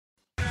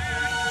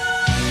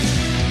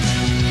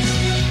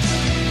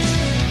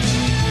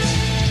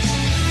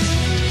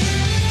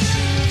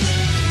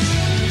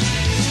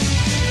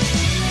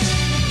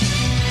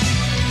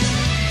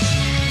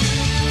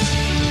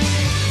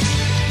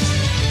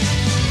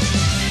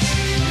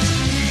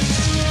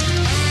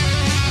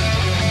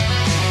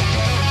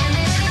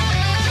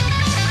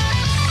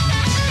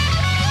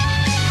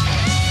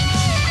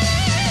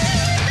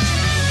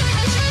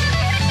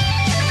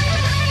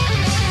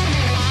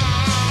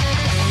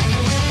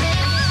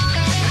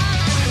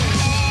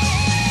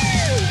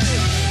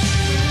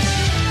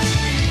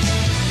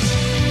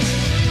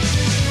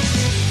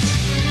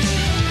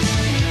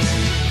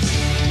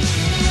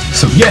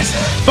Yes,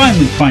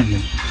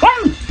 finally.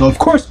 So of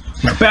course,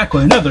 we're back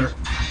with another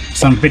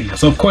Sonic video.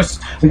 So of course,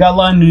 we got a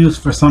lot of news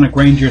for Sonic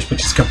Rangers,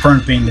 which is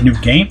confirmed being the new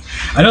game.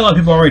 I know a lot of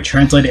people already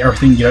translated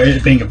everything, you know,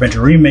 it being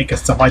Adventure Remake and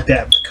stuff like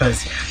that,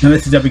 because you know,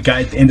 this is that we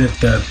got at the end of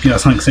the, you know,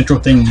 Sonic Central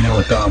thing, you know,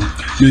 with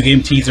the new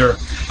game teaser.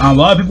 A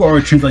lot of people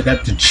already translate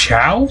that to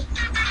Chow.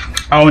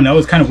 Oh no, it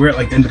was kind of weird,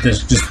 like the end of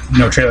this just, you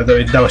know, trailer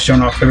that was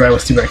shown off. Everybody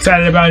was super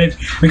excited about it.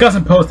 We got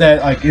some posts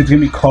that like it's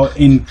gonna be called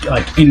in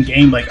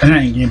game, like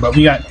not in game, but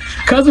we got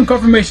some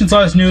confirmation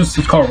 / news.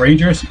 It's called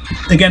Rangers.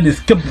 Again,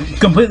 this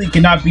completely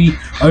cannot be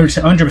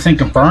 100%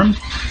 confirmed.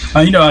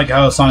 You know, like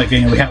how Sonic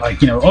game we had,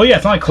 like, you know, oh yeah,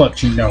 Sonic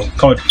Collection, you know,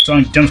 called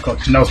Sonic Gems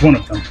Collection. That was one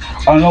of them.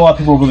 I know a lot of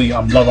people really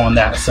love on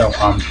that. So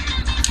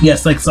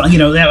yes, like, so, you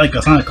know, they had like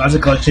a Sonic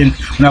Classic Collection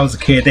when I was a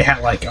kid. They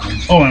had like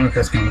oh, I'm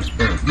Chris was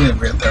really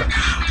weird there.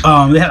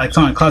 They had like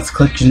Sonic Classic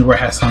Collection where it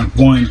had Sonic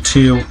 1,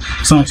 2,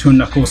 Sonic 2 and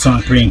Knuckles,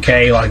 Sonic 3 and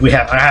K. Like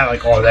I had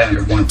like all that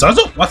under one. So I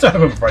still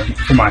have it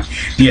for my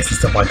DS and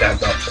stuff like that,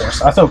 though, of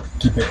course. I still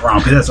keep it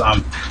around because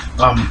that's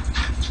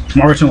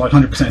my original like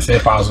 100%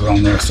 save files was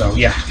on there. So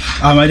yeah,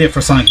 I did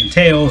for Sonic and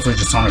Tails, or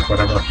just Sonic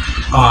whatever.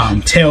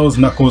 Tails,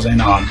 Knuckles,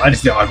 and I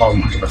just did like all of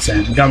them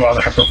 100%. We got all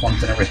the hyper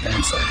forms and everything.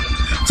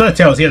 So the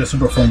Tails, he had the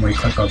super form where you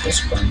click out the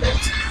super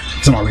builds.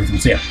 Some more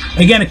reasons. So yeah,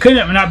 again, it could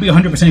not be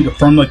 100%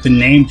 confirmed, like the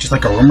name, just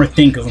like a rumor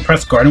thing, because when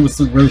Press Garden was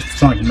really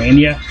Sonic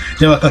Mania,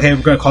 they're like, okay,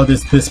 we're gonna call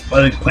this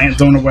like Plant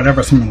Zone or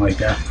whatever, something like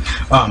that.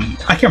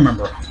 I can't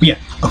remember, but yeah,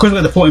 of course we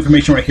got the full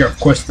information right here. Of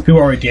course, the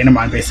people already data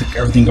mined basically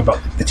everything about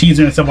the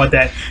teaser and stuff like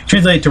that,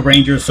 translated to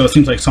Rangers, so it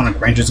seems like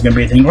Sonic Rangers is gonna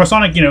be a thing, or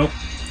Sonic, you know,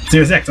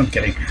 Series X, I'm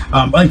kidding.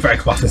 I think for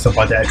Xbox and stuff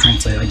like that,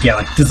 translate like, yeah,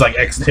 like this is like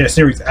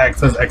Series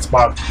X, this is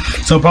Xbox.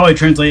 So probably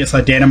translate it, so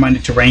data mined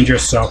it to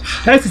Rangers. So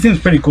that actually seems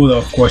pretty cool, though.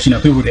 Of course, you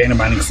know, people data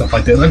mining and stuff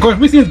like this. Of course,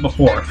 we've seen this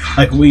before.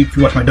 Like if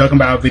you watch my Dug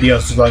About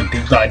videos, like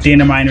the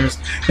data miners,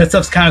 that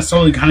stuff's kind of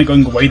slowly kind of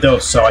going away, though.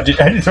 So I just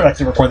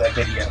actually record that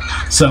video.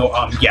 So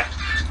yeah.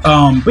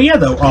 But yeah,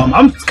 though,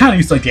 I'm kind of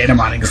used to like data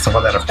mining and stuff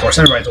like that. Of course,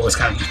 everybody's always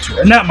kind of used to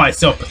it, and not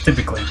myself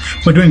specifically,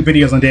 but doing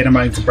videos on data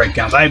mining and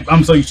breakdowns.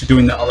 I'm so used to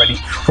doing that already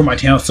for my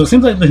channel. So it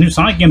seems like the new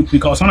Sonic game we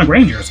call Sonic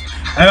Rangers.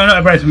 I don't know,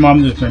 everybody's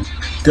mom has been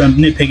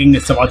nitpicking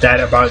and stuff like that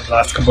about the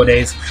last couple of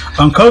days.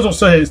 Colors will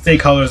still stay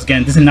colors.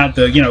 Again, this is not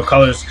the, you know,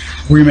 colors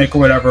remake or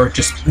whatever.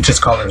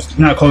 Just colors,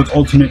 not Colors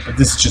Ultimate, but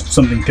this is just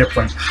something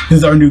different. This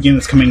is our new game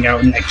that's coming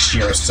out next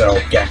year. So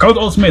yeah, Colors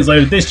Ultimate is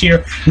later this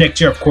year. Next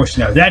year, of course,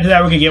 you know, after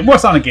that we're gonna get more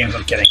Sonic games.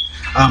 I'm kidding.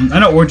 I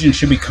know Origin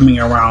should be coming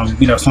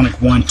around, you know,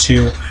 Sonic 1,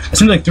 2. It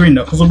seems like 3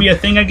 Knuckles will be a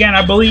thing again,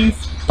 I believe.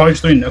 Probably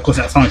just 3 Knuckles,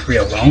 not Sonic 3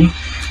 alone.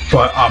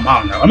 But, I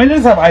don't know. I mean, it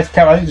does have Ice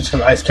Cap. I think it just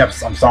has Ice Cap's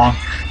song.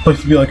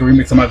 Supposed to be like a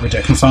remix of Michael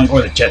Jackson song,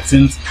 or the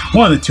Jetsons.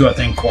 One of the two, I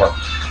think, or...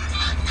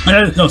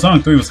 No,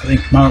 Sonic 3 was, I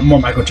think, more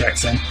Michael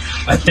Jackson.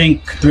 I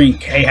think 3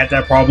 and K had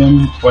that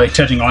problem, like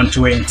touching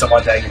onto it and stuff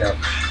like that, you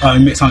know.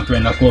 Mix Sonic 3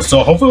 and Knuckles.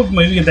 So hopefully we'll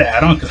maybe get that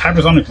add-on, because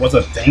Hypersonic was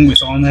a thing we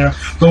saw in there.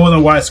 But it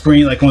wasn't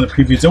widescreen like one of the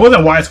previews. It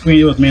wasn't widescreen,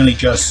 it was mainly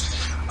just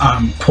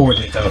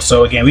ported, though.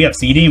 So again, we have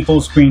CD in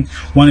full screen,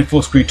 1 in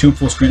full screen, 2 in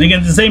full screen.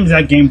 Again, the same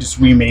exact game, just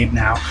remade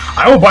now.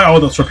 I will buy all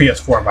those for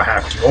PS4 if I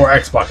have to, or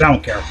Xbox, I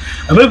don't care.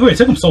 I believe it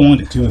took them so long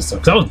to do this stuff,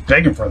 because I was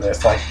begging for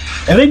this. Like,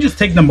 and they just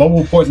take the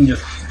mobile ports and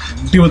just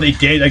do what they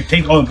did, like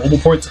take all the mobile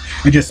ports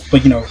and just,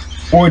 like, you know,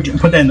 Origin,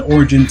 put that in the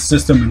Origin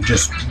system and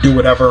just do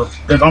whatever.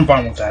 I'm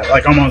fine with that.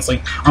 Like, I'm fine with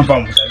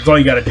that. That's all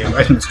you gotta do.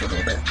 I think it's good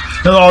with it.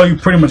 That's all you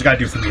pretty much gotta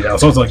do for me, though.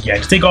 So it's like, yeah,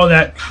 just take all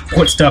that,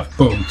 port stuff,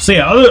 boom. So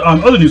yeah,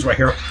 other news right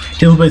here.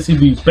 It'll basically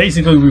be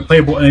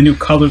replayable in the new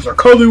colors or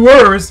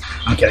colors.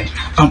 I'm kidding.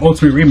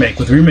 Ultimate Remake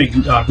with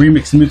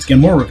remix music and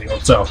more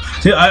revealed. So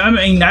I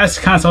mean, that's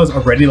kind of solid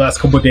already last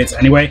couple of days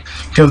anyway.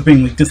 Tails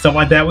being leaked and stuff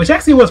like that, which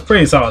actually was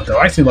pretty solid, though.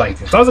 I actually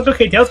liked it. So I was like,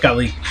 okay, Tails got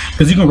leaked,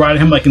 because you can ride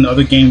him like in the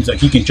other games,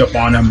 like you can jump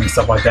on him and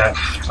stuff like that.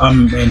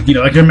 And you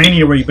know, like your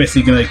Mania, where you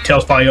basically gonna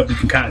Tails fly up, you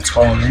can kind of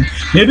call him in.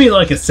 Maybe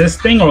like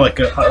assist thing, or like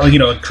a you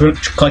know,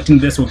 collecting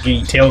this will get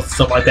you Tails and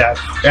stuff like that.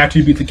 Or after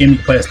you beat the game, you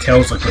can play as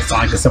Tails, like with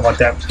Sonic and stuff like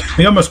that.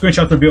 We got my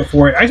screenshot reveal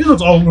for it. Actually,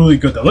 looks all really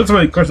good though. It looks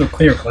really crystal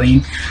clear,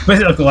 clean.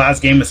 Basically like the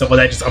last game and stuff like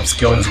that, just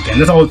upscaling again.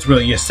 That's all it's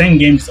really is. Same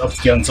game, just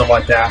upscaling and stuff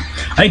like that.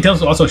 I think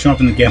Tails will also show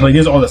up in the game. Like,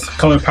 there's all this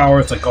color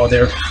powers, like all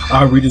their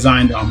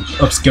redesigned,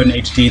 upscaled in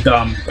HD.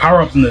 The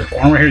power ups in the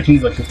armor here,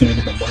 things like it's gonna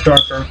be a bit more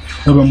darker,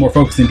 a little bit more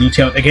focused and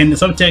detailed. Again, the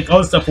subject, all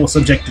this stuff will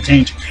subject to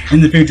change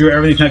in the future.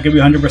 Everything's not gonna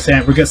be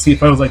 100%. We're gonna see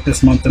photos like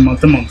this month ago.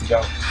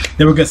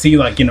 Then we're gonna see,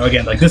 like, you know,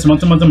 again, like this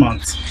month.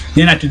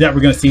 Then after that,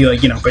 we're gonna see,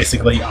 like, you know,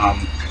 basically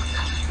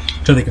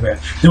to think of it.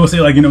 Then we'll see,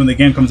 like, you know, when the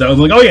game comes out, it's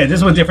like, oh yeah,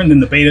 this was different than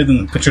the beta,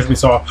 than the pictures we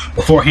saw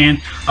beforehand.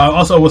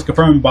 Also, it was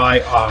confirmed by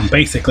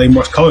basically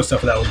more color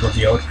stuff that was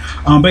revealed.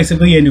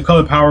 Basically, a new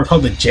color power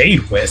called the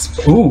Jade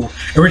Wisp. Ooh,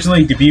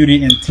 originally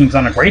debuted in Team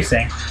Sonic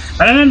Racing.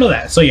 I didn't know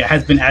that. So yeah, it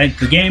has been added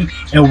to the game.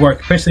 It'll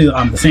work officially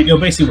the same. It'll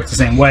basically work the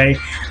same way.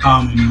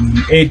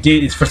 It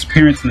did its first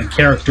appearance, and the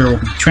character will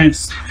be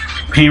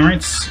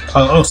transparent.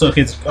 Also,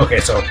 kids. Okay,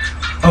 so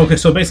Okay,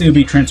 so basically it'll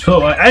be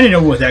transport. I didn't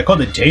know what that called,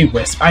 the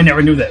J-Wisp. I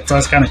never knew that, so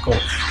that's kind of cool.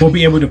 We'll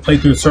be able to play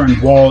through certain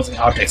walls and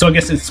objects. So I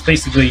guess it's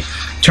basically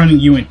turning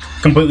you in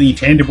completely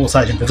intangible /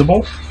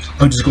 invisible.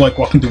 Or just go like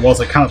walking through walls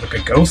like kind of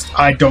like a ghost.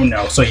 I don't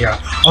know. So yeah,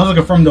 also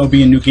confirmed there'll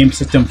be a new game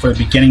system for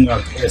the beginning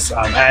of this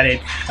added,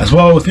 as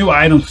well with new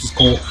items, which is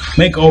cool.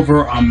 Make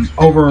over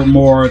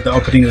more the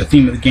opening of the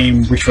theme of the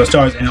game, reach for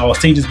stars, and all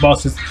stages,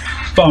 bosses,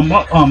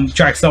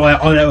 tracks, all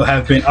that will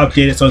have been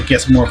updated, so it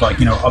gets more of like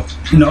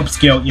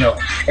upscale,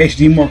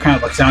 HD, more kind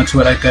of like sound to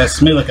it. I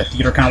guess maybe like a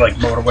theater kind of like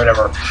mode or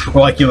whatever, or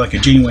like like a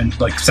genuine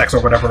like sex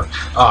or whatever,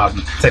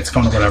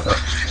 saxophone or whatever.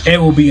 It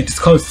will be just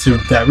close to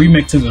that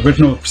remix to the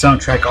original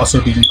soundtrack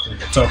also being included.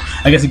 So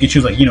I guess you could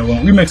choose like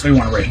remix or you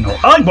want original.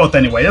 I like both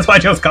anyway. That's why I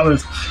chose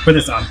colors for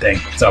this thing.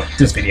 So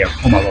this video,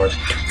 oh my lord.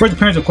 First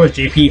appearance, of course,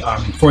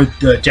 JP for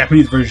the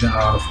Japanese version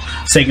of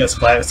Sega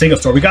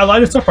Store. We got a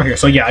lot of stuff right here.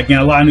 So yeah,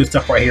 again, a lot of new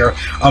stuff right here.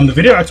 The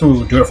video actually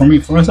will do it for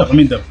myself. I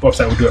mean, the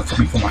website will do it for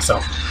me for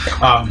myself.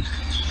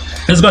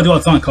 This is gonna do all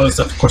the Sonic Color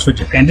stuff, of course, for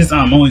Japan. This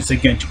only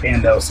Sega in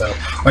Japan though, so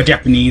or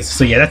Japanese.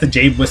 So yeah, that's the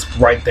J-Wisp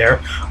right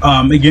there.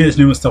 Again, it's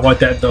new and stuff like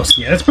that though.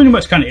 So yeah, that's pretty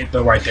much kind of it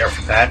though right there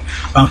for that.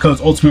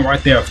 Because Ultimate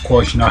right there, of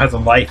course, has a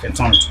life and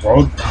Sonic's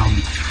World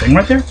thing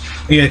right there.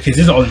 Yeah, because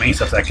these are all the main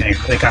stuff that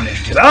they kind of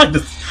introduce. I like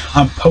this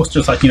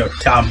posters like hammock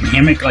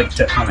hammock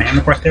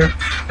right there.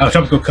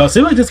 Tropical color.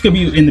 So like this could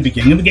be in the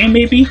beginning of the game,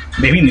 maybe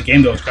in the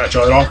game they'll try to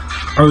show it off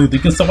early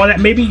leak and stuff like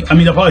that. Maybe I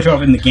mean they'll probably show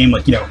off in the game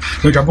like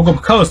the tropical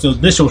color. So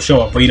this will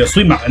show up, but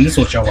Sweet Mountain, this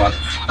will show up.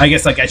 I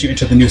guess like as you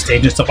enter the new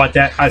stage and stuff like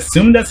that. I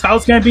assume that's how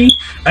it's gonna be.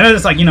 I know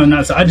it's like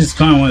not. So I just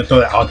kind of want to throw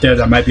that out there.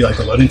 That might be like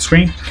a loading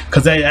screen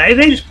because they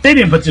didn't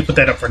just put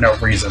that up for no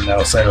reason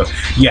though. So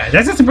yeah,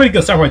 that's just some pretty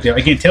good stuff right there.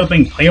 Again, Tail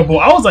being playable.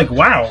 I was like,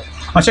 wow.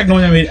 I checked no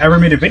one ever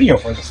made a video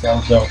for this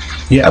now, so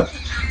yeah.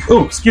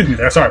 Oh, excuse me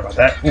there. Sorry about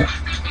that. Ooh.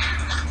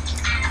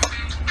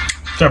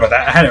 Sorry about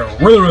that. I had a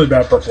really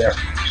bad burp there.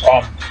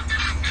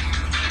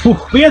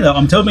 But yeah,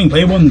 though, Tail being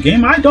playable in the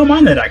game, I don't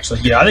mind that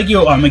actually. Yeah, I think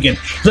again,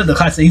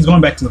 he's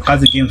going back to the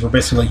classic games where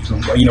basically you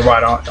can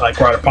ride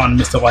upon him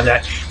and stuff like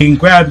that. He can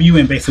grab you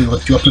and basically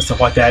lift you up and stuff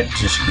like that,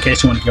 just in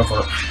case you want to go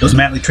for those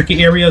madly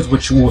tricky areas,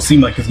 which will seem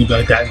like it's gonna be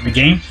like that in the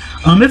game.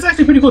 It's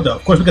actually pretty cool though.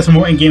 Of course, we got some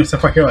more in-game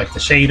stuff right here, like the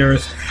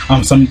shaders,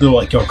 some little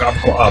like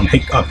graphical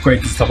upgrades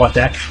and stuff like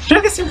that, which I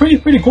guess is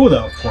pretty cool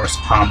though. Of course,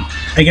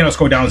 again, I'll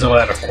scroll down to all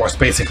that. Of course,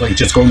 basically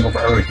just going over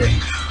everything.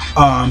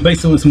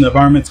 Basically some of the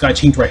environments got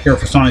changed right here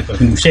for Sonic, like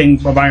the new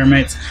shading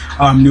environments,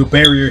 new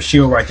barrier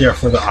shield right there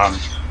for the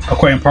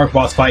Aquarium Park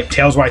boss fight,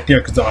 Tails right there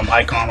because the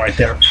icon right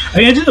there. I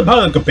mean, just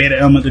probably like a beta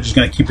element they're just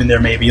gonna keep in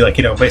there, maybe like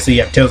basically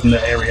you have Tails in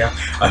the area.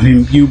 I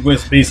mean, you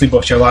basically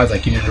both share lives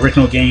like you did in the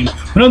original game.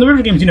 Well, no, in the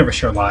original games you never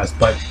share lives,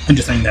 but I'm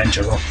just saying that in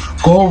general.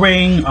 Gold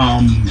ring,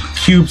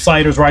 cube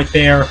sliders right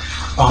there.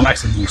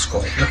 Actually, new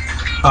scroll right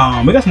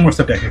here. We got some more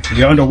stuff down here too.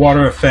 The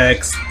underwater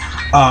effects.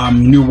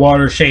 New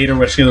water shader,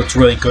 which looks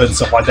really good and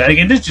stuff like that.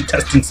 Again, this is just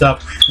testing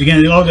stuff.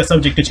 Again, they all get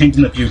subject to change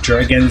in the future.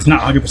 Again, it's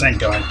not 100%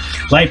 going.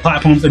 Light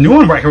platforms, the new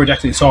one right here, which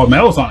actually saw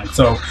medals on it.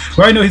 So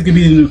we already know he's gonna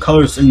be the new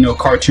colors,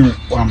 cartoon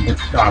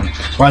with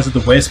Rise of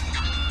the Wisp,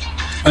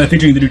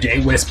 featuring the new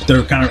J-Wisp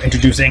they're kind of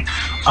introducing.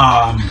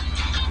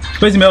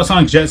 Basically, Metal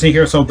Sonic Jet's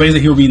here, so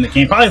basically he'll be in the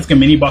game. Probably like a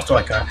mini boss or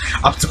like a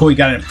obstacle you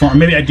got in front.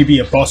 Maybe I'd be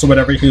a boss or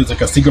whatever. He was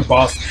like a secret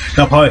boss.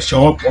 They'll probably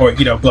show up or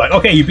be like,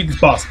 okay, you beat this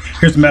boss.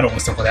 Here's the medal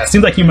and stuff like that.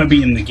 Seems like he might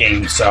be in the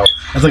game, so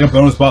that's like a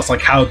bonus boss,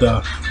 like how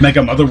the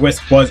Mega Mother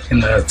Wisp was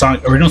in the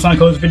original Sonic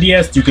Colors for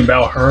DS. You can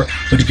battle her,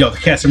 but you get all the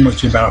cast members.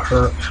 You can battle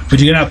her,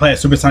 but you cannot play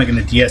as Super Sonic in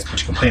the DS, but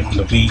you can play it on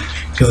the Wii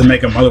because the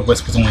Mega Mother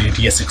Wisp was only a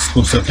DS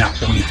exclusive, not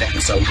the Wii thing.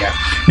 So yeah,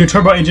 new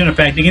turbo engine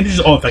effect. Again, there's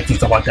just all effects and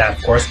stuff like that,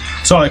 of course.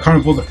 So like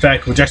Carnival's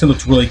effect, which actually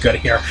looks really good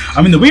here.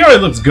 I mean, the Wii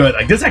already looks good.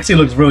 Like this actually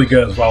looks really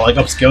good as well, like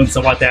upscale and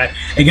stuff like that.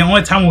 Again,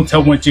 only time will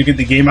tell once you get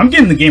the game. I'm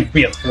getting the game for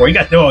PS4. You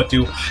got to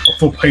do a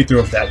full playthrough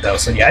of that though.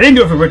 So yeah, I didn't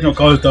do it for original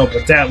colors though,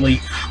 but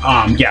sadly,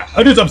 yeah,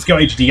 I'll do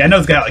upscale HD. I know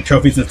it's got like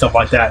trophies and stuff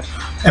like that.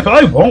 I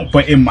probably won't,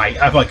 but it might.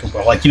 I feel like it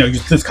will. Like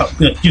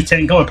use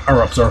 10 color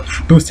power ups or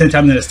boost 10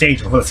 times in the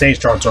stage before the stage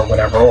starts or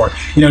whatever, or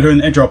during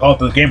the intro of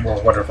the game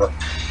or whatever.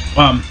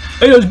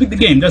 Just beat the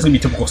game. That's gonna be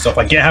typical stuff.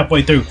 Like get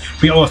halfway through,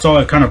 we all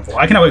saw kind of.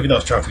 I cannot wait for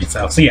those trophies.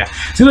 So yeah,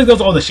 seems like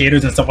those all the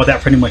shaders and stuff like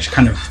that pretty much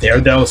kind of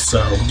there though.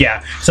 So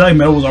yeah, so like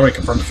Metal was already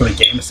confirmed for the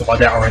game and stuff like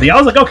that already. I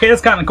was like, okay,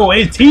 that's kind of cool.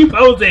 Hey,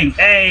 T-posing,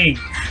 hey,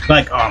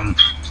 like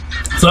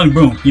Sonic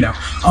Boom,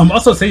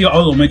 Also, Sega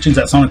also mentions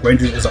that Sonic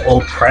Rangers is an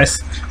old press.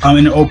 And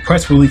an old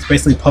press release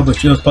basically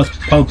published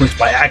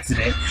by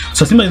accident.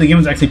 So it seems like the game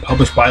was actually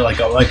published by like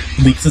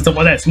leaks and stuff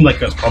like that. It seemed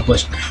like it was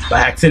published by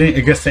accident.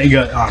 I guess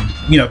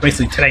Sega,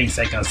 basically today's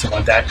Sega and stuff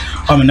like that.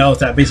 And knows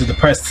that basically the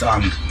press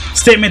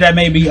statement that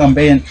maybe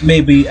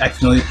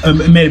accidentally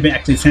may have been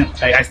actually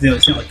sent. I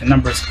accidentally sent like the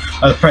numbers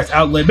of the press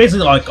outlet.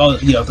 Basically like all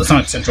the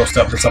Sonic Central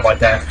stuff and stuff like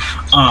that.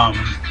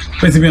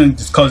 Basically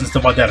just codes and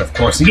stuff like that, of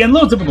course. Again,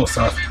 little typical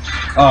stuff.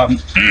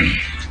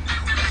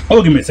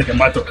 Oh, give me a second,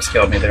 my throat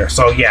scared me there.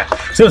 So yeah,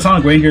 so the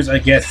Sonic Rangers, I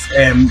guess,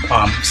 and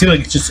seems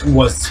like it just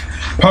was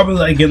Probably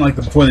like, again, like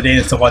before the day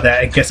and stuff like that.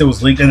 I guess it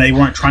was leaked and they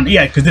weren't trying to,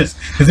 yeah, because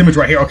this image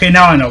right here. Okay,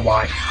 now I know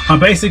why.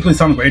 Basically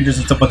Sonic Rangers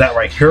and stuff like that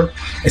right here.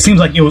 It seems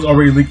like it was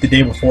already leaked the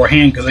day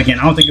beforehand, because again,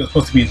 I don't think it was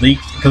supposed to be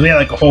leaked, because we had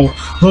like a whole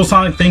little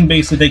Sonic thing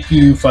basically thank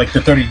you for like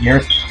the 30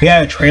 years. We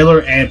had a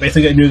trailer and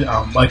basically near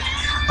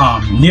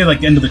near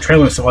like the end of the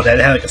trailer and stuff like that,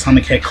 it had like a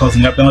Sonic head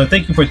closing up and like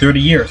thank you for 30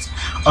 years.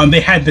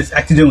 They had this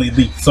accidentally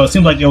leaked, so it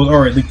seemed like it was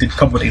already leaked a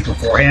couple of days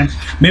beforehand.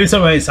 Maybe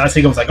somebody decided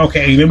Sega was like,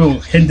 okay, maybe we'll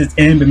hint this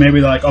in, but maybe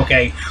they're like,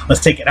 okay,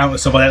 let's take it out and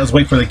stuff like that. Let's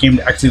wait for the game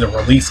to actually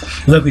release.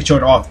 They likely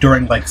showed off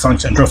during like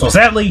Sonic Central. So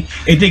sadly,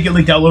 it did get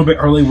leaked out a little bit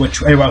early,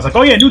 which everybody was like,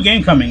 oh yeah, new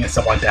game coming and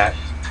stuff like that.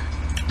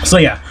 So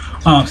yeah,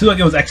 seems like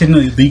it was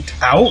accidentally leaked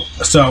out.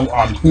 So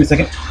give me a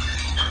second.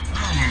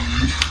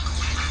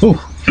 Ooh,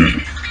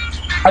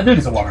 I do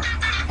need some water.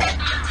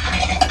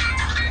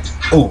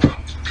 Oh,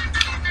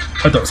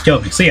 I thought it was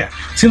killing me. So yeah,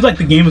 seems like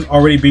the game was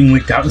already being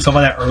leaked out and stuff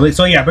like that early.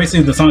 So yeah,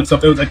 basically the Sonic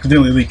stuff, it was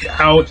accidentally leaked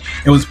out.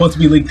 It was supposed to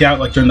be leaked out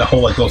like during the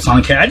whole like little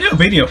Sonic head. I did a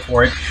video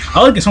for it.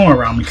 I'll link it somewhere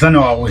around me because I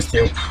know I always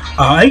do.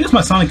 I think it's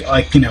my Sonic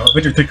like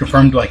Adventure 3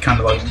 confirmed like kind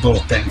of like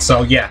little thing.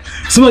 So yeah,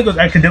 seems like it was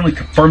accidentally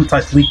confirmed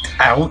 / leaked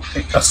out.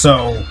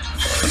 So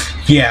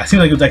yeah, it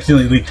seems like it was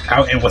accidentally leaked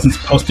out and it wasn't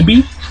supposed to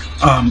be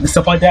and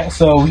stuff like that.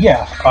 So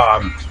yeah,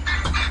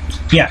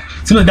 yeah.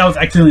 Seems like that was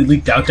accidentally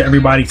leaked out to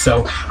everybody,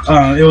 so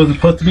it was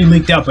supposed to be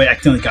leaked out, but it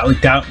accidentally got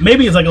leaked out.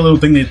 Maybe it's like a little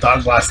thing they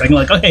thought last second,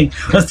 like, okay,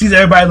 let's tease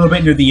everybody a little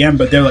bit near the end,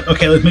 but they're like,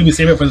 okay, let's maybe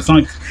save it for the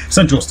Sonic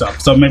Central stuff.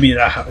 So maybe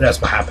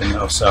that's what happened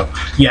though. So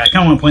yeah, I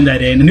kind of want to point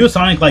that in. The new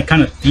Sonic like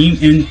kind of theme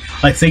in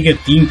like Sega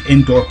themed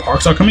indoor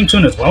parks are coming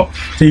soon as well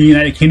to the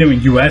United Kingdom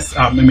and US.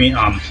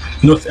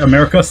 North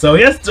America. So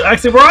yes, that's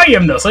actually where I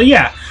am though. So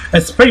yeah,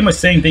 it's pretty much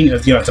the same thing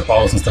as it's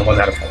Apollos and stuff like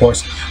that, of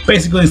course.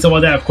 Basically, stuff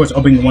like that, of course,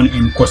 opening one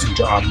in, of course,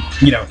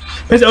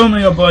 basically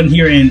only a button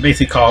here in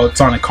basically called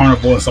Sonic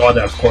Carnival and stuff like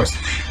that, of course,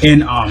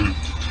 in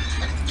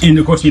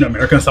of course,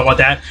 America and stuff like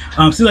that.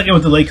 Seems like it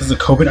was delayed because of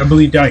COVID, I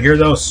believe, down here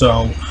though.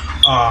 So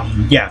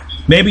yeah,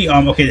 maybe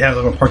okay, they have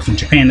little parks in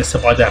Japan and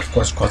stuff like that, of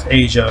course, across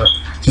Asia.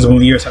 Since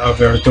only years,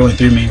 however, the only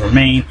 3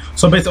 remain.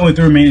 So basically, only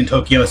 3 remain in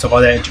Tokyo and stuff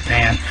like that in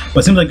Japan. But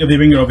it seems like if they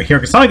bring it over here,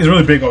 because Sonic is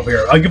really big over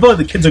here, I feel like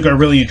the kids are gonna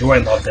really enjoy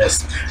and love this.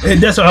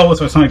 That's what I was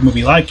for a Sonic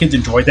movie. A lot of kids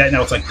enjoyed that, and that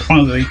was like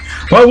probably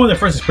one of their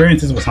first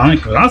experiences with Sonic.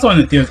 Because I saw it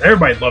in the theaters,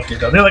 everybody loved it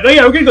though. They're like, oh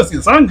yeah, we're gonna go see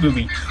the Sonic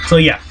movie. So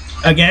yeah.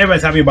 Again,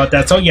 everybody's happy about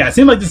that. So yeah, it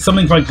seems like this is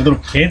something for like the little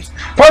kids.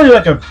 Probably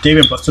like a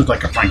Dave & Buster's,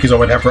 like a Frankie's or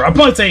whatever. I'd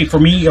probably say for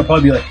me, it'll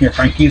probably be like near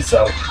Frankie's.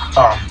 So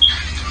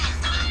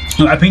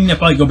I think it'll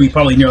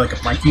probably near like a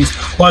Frankie's,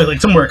 or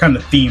like somewhere kind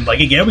of themed. Like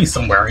again, it'll be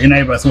somewhere. And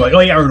everybody's like, oh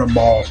yeah, we're in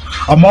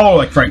a mall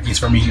like Frankie's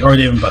for me, or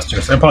Dave &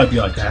 Buster's. It'll probably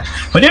be like that.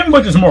 But Dave &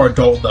 Buster's more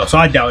adult though, so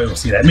I doubt we'll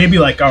see that. Maybe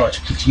like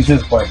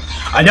Jesus, but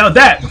I doubt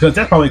that because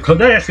that's probably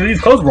that actually is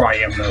close where I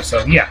am though.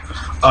 So yeah,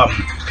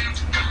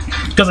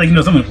 because like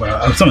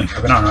something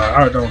happened.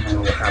 I don't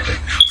remember what happened.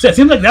 So yeah, it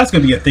seems like that's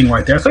gonna be a thing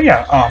right there. So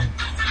yeah,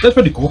 that's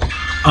pretty cool.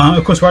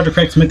 Of course, Roger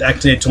Craig Smith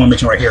actually, I just want to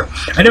mention right here.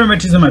 I never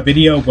mentioned this in my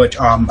video, but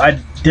I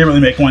didn't really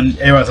make one.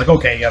 Everybody's like,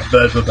 okay, yeah,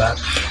 blah blah blah.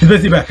 He's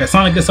basically back at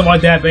Sonic and stuff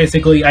like that.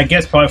 Basically, I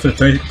guess probably for the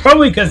third,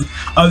 probably because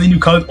the new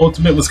Colors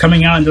Ultimate was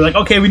coming out, and they're like,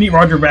 okay, we need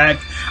Roger back.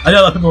 I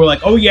know a lot of people were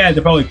like, oh yeah,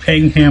 they're probably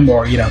paying him,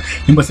 or he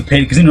must have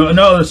paid because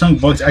another Sonic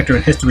voice actor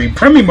in history,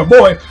 Premier, my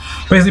boy,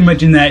 basically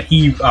mentioned that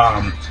he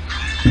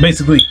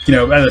basically,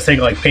 either Sega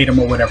like paid him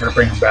or whatever to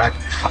bring him back.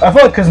 I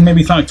feel like because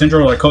maybe Sonic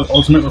Central or like Colors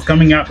Ultimate was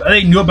coming out,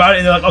 they knew about it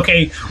and they're like,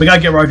 okay, we gotta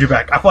get Roger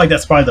back. I feel like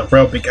that's probably the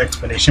real big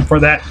explanation for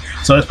that.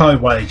 So that's probably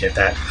why they did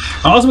that.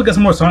 Also, we got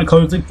some more Sonic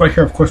Colors leaked right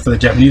here, of course, for the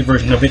Japanese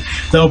version of it.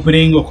 The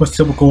opening, of course,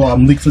 typical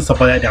leaks and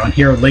stuff like that down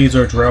here.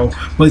 Laser drill,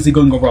 basically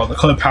going over all the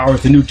color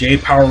powers, the new J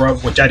power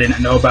up, which I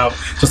didn't know about.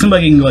 So it seems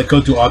like you can like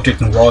go through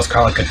objects and walls,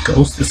 kind of like a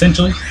ghost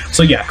essentially.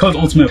 So yeah, Colors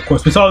Ultimate, of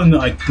course, we saw it in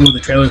the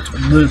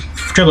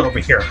trailer over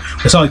here.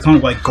 We saw like kind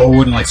of like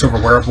gold and like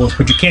silver wearables,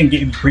 but you can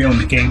get if you pre-own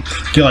the game,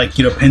 get like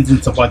pins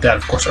and stuff like that.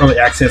 Of course, early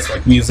access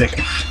like music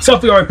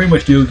stuff we already pretty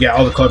much do. Yeah,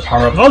 all the color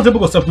power-ups, all the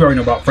typical stuff we already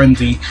know about.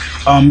 Frenzy,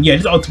 yeah,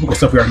 just all the typical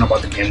stuff we already know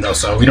about the game though.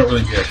 So we don't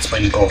really need to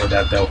explain and go over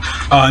that though.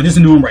 This is a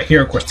new one right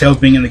here. Of course, Tails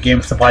being in the game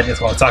and stuff like that.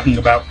 That's what I was talking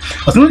about.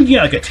 I was thinking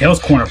like a Tails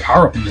corner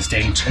power-up in the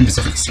stage, in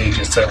specific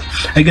stages. So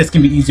I guess it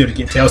can be easier to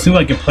get Tails. Seems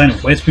like in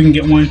Planet Wisp we can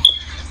get one.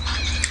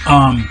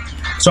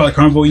 Starlight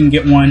Carnival you can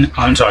get one.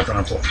 Starlight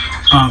Carnival.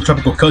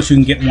 Tropical Coast you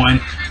can get one.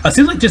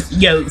 Seems like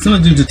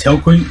there's a tail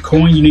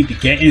coin you need to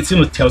get, and it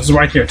seems like Tails is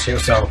right there too.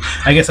 So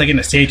I guess like in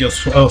the stage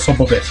it'll swap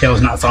up at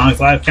Tails, not Sonic's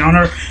live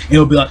counter, and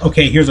it'll be like,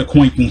 okay, here's a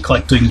coin you can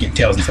collect so you can get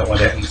Tails and stuff like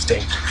that in the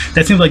stage.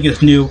 That seems like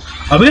it's new.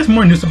 But there's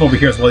more new stuff over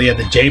here as well. Yeah,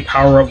 the J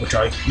power up, which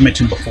I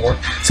mentioned before.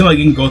 Seems like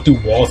you can go through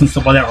walls and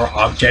stuff like that, or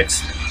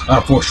objects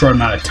for a short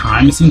amount of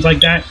time. It seems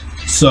like that.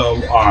 So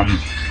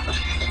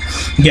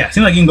yeah, it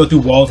seems like you can go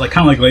through walls, like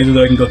kind of like later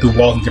though, you can go through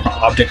walls and different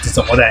objects and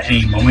stuff like that at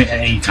any moment, at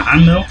any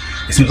time though.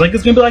 It seems like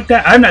it's gonna be like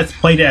that. I've not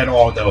played it at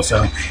all though,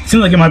 so it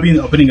seems like it might be in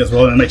the opening as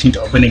well, and I might change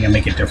the opening and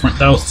make it different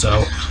though.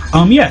 So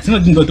yeah, it seems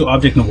like you can go through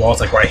object in the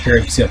walls, like right here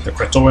if you see like the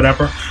crystal or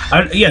whatever.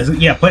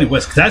 Yeah, playing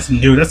Whisk, because that's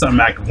new. That's on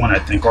Act 1, I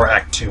think, or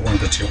Act 2, one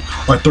of the two,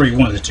 or 3,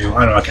 one of the two.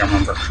 I don't know, I can't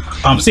remember.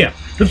 So yeah,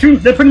 that's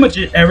pretty much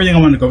everything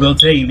I want to go over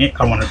today.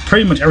 I want to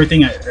pretty much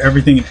everything and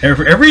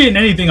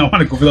anything I want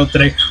to go over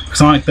today for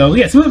Sonic though.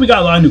 Yeah, it seems like we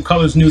got a lot of new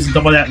colors, news, and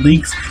stuff like that,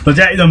 leaks. But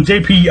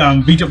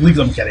JP V-Jump leaks,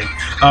 I'm kidding.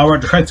 We're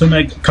at the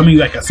coming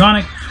back at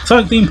Sonic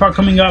theme park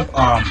coming up.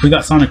 We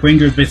got Sonic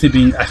Rangers basically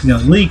being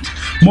accidentally leaked.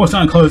 More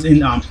Sonic colors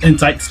in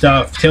Insight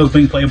stuff. Tails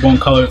being playable in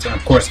colors, and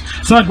of course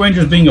Sonic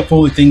Rangers being a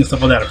fully thing and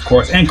stuff like that. Of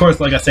course, and of course,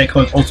 like I said,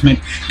 Colors Ultimate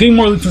getting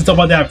more leaks and stuff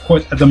like that. Of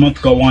course, as the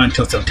month go on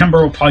until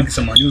September, we'll probably get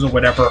some more news or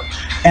whatever.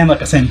 And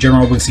like I said, in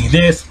general, we'll see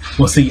this.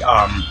 We'll see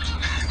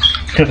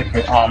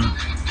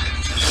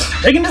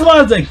again, there's a lot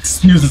of like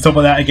news and stuff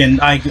like that. Again,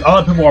 a lot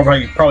of people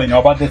already probably know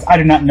about this. I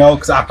did not know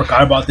because I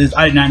forgot about this.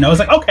 I did not know. I was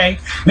like, okay,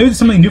 maybe there's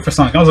something new for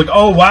Sonic. I was like,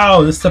 oh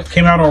wow, this stuff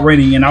came out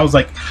already, and I was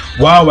like,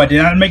 wow, I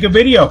did not make a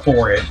video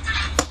for it.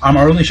 I'm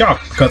really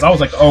shocked because I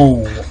was like,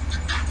 oh,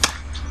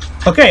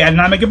 okay, I did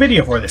not make a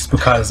video for this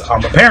because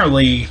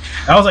apparently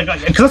I was like,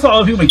 because I saw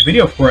other people make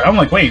video for it. I'm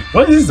like, wait,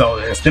 what is all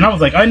this? Then I was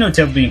like, I know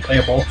Tails being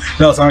playable.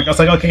 Then I was like,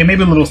 okay,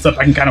 maybe a little stuff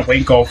I can kind of wait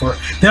and go over.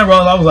 Then I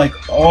realized I was like,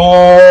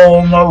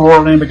 oh my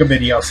lord, I didn't make a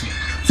video. See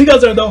you guys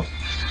there though.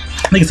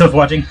 Thank you so much for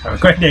watching. Have a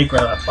great day,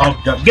 great life.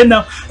 I'll jump again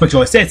though. Make sure you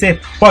always stay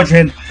safe, wash your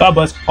hands, God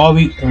bless, all of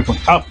you, everyone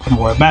out, put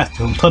away a mask,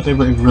 to clip it,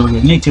 really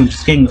need to,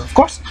 just kidding, of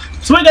course.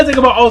 So what do you guys think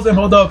about all this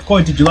info though? Of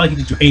course, did you like it?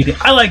 Did you hate it?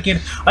 I like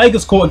it. I think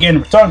it's cool.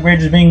 Again, Sonic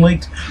Rangers being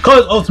leaked,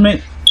 Colors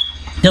Ultimate,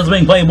 Tails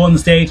being playable on the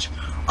stage,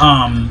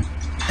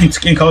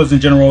 in colors in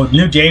general,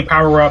 new J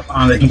power up,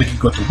 they can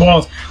go through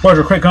walls,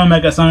 Roger Quick Home,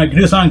 Mega Sonic,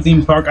 new Sonic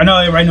theme park. I know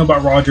everybody know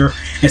about Roger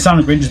and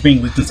Sonic Rangers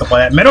being leaked and stuff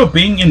like that. Metal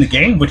being in the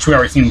game, which we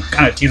already seen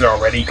kind of teaser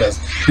already, because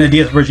in the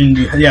DS version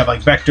you have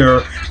like Vector,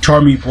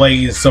 Charmy,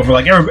 Blaze, Silver,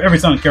 like every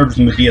Sonic character's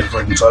in the DS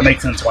version, so it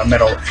makes sense why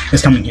Metal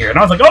is coming here. And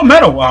I was like, oh,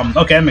 Metal,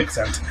 okay, that makes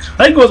sense.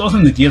 I think it was also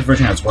in the DS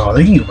version as well. I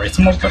think you can erase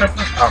them or whatever.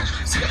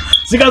 So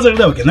you guys later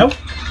though, again though.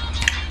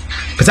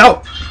 Peace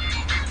out.